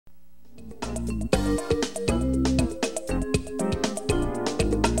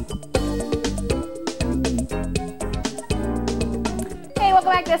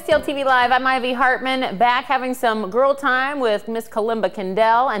STL TV Live. I'm Ivy Hartman, back having some girl time with Miss Kalimba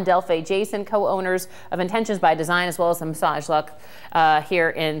Kendall and Delphi Jason, co-owners of Intentions by Design, as well as the Massage Luxe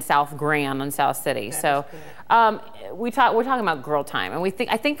here in South Grand in South City. So we're talking about girl time, and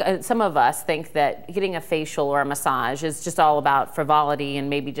I think some of us think that getting a facial or a massage is just all about frivolity and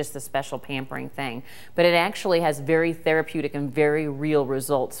maybe just a special pampering thing. But it actually has very therapeutic and very real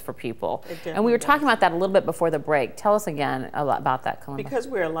results for people. And we were talking about that a little bit before the break. Tell us again about that, Kalimba. Because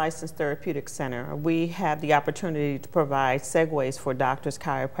we're a licensed therapeutic center, we have the opportunity to provide segues for doctors,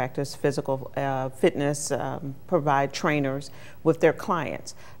 chiropractors, physical fitness, provide trainers with their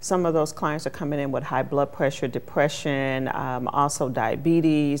clients. Some of those clients are coming in with high blood pressure, depression, also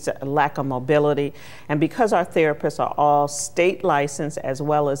diabetes, lack of mobility. And because our therapists are all state licensed as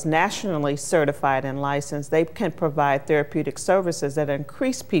well as nationally certified and licensed, they can provide therapeutic services that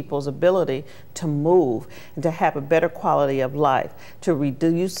increase people's ability to move and to have a better quality of life, to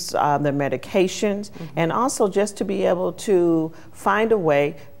reduce their medications, and also just to be able to find a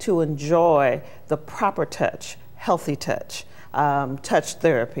way to enjoy the proper touch, healthy touch. Touch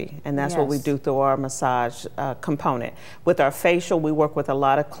therapy, and that's what we do through our massage component. With our facial, we work with a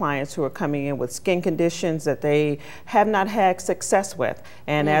lot of clients who are coming in with skin conditions that they have not had success with,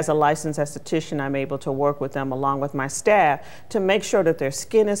 and as a licensed esthetician, I'm able to work with them along with my staff to make sure that their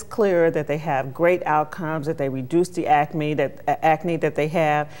skin is clear, that they have great outcomes, that they reduce the acne that they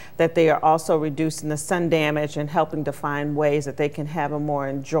have, that they are also reducing the sun damage and helping to find ways that they can have a more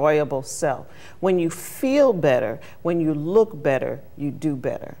enjoyable self. When you feel better, when you look better, you do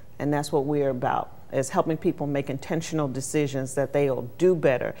better. And that's what we're about, is helping people make intentional decisions that they'll do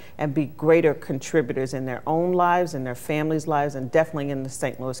better and be greater contributors in their own lives, in their families' lives, and definitely in the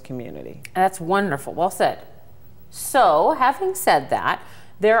St. Louis community. That's wonderful. Well said. So, having said that,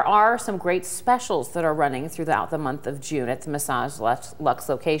 there are some great specials that are running throughout the month of June at the Massage Luxe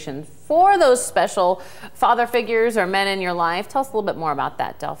location for those special father figures or men in your life. Tell us a little bit more about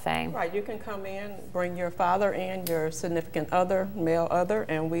that, Delphi. Right, you can come in, bring your father and your significant other, male other,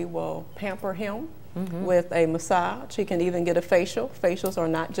 and we will pamper him with a massage. He can even get a facial. Facials are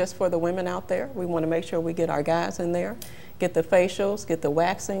not just for the women out there. We want to make sure we get our guys in there, get the facials, get the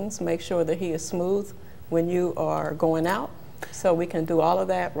waxings, make sure that he is smooth when you are going out. So we can do all of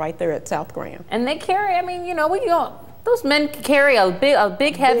that right there at South Grand. And they carry, I mean, you know, those men carry a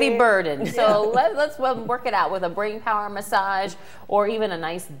big heavy burden. So let's work it out with a brain power massage or even a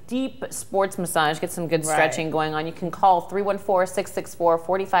nice deep sports massage. Get some good stretching going on. You can call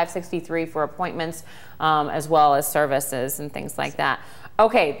 314-664-4563 for appointments as well as services and things like that.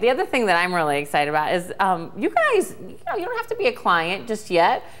 Okay, the other thing that I'm really excited about is you guys, you don't have to be a client just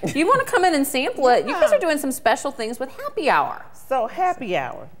yet. If you want to come in and sample it, you guys are doing some special things with happy hour. So happy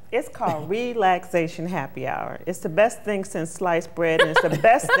hour, it's called Relaxation Happy Hour. It's the best thing since sliced bread, and it's the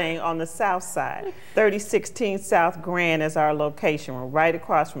best thing on the south side. 3016 South Grand is our location. We're right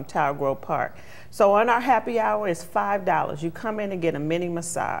across from Tower Grove Park. So on our happy hour, it's $5. You come in and get a mini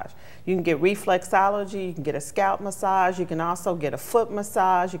massage. You can get reflexology, you can get a scalp massage, you can also get a foot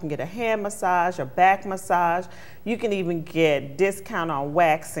massage, you can get a hand massage, a back massage. You can even get discount on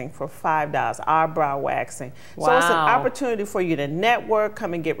waxing for $5, eyebrow waxing. Wow. So it's an opportunity for you to network,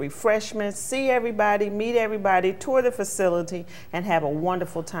 come and get refreshments, see everybody, meet everybody, tour the facility, and have a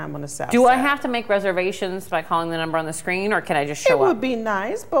wonderful time on the south side. Do I have to make reservations by calling the number on the screen, or can I just show up? It would be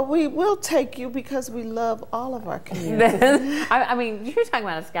nice, but we will take you because we love all of our community. I mean, you're talking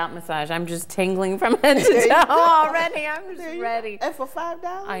about a scalp massage. I'm just tingling from head to toe already. I'm just ready. And for $5?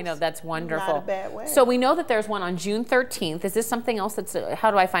 I know, that's wonderful. Not a bad way. So we know that there's one on June 13th. Is this something else that's,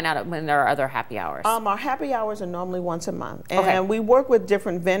 how do I find out when there are other happy hours? Our happy hours are normally once a month. And we work with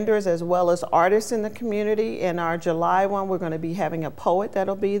different vendors as well as artists in the community. In our July one, we're going to be having a poet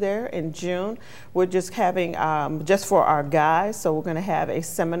that'll be there. In June, we're just having, just for our guys, so we're going to have a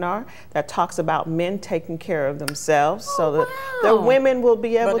seminar that talks about men taking care of themselves, so that the women will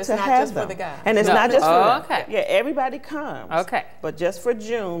be able to have them. And it's not just for them. Yeah, everybody comes. Okay. But just for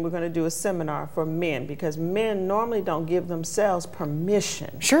June, we're going to do a seminar for men, because men normally don't give themselves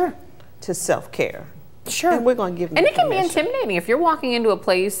permission to self-care. Sure. And we're going to give them And it can permission. be intimidating if you're walking into a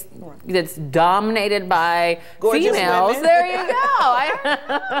place that's dominated by gorgeous females. women. There you go.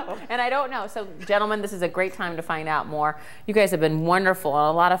 And I don't know. So, gentlemen, this is a great time to find out more. You guys have been wonderful and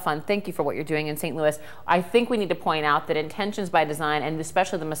a lot of fun. Thank you for what you're doing in St. Louis. I think we need to point out that Intentions by Design, and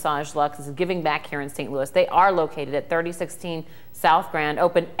especially the Massage Luxe, is giving back here in St. Louis. They are located at 3016 South Grand.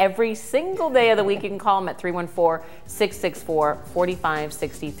 Open every single day of the week. You can call them at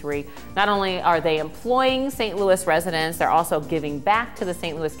 314-664-4563. Not only are they employing St. Louis residents, they're also giving back to the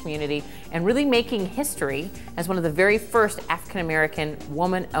St. Louis community and really making history as one of the very first African-American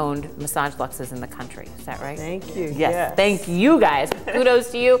woman-owned massage luxes in the country. Is that right? Thank you. Yes. Thank you guys.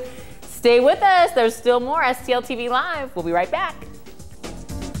 Kudos to you. Stay with us. There's still more STL TV Live. We'll be right back.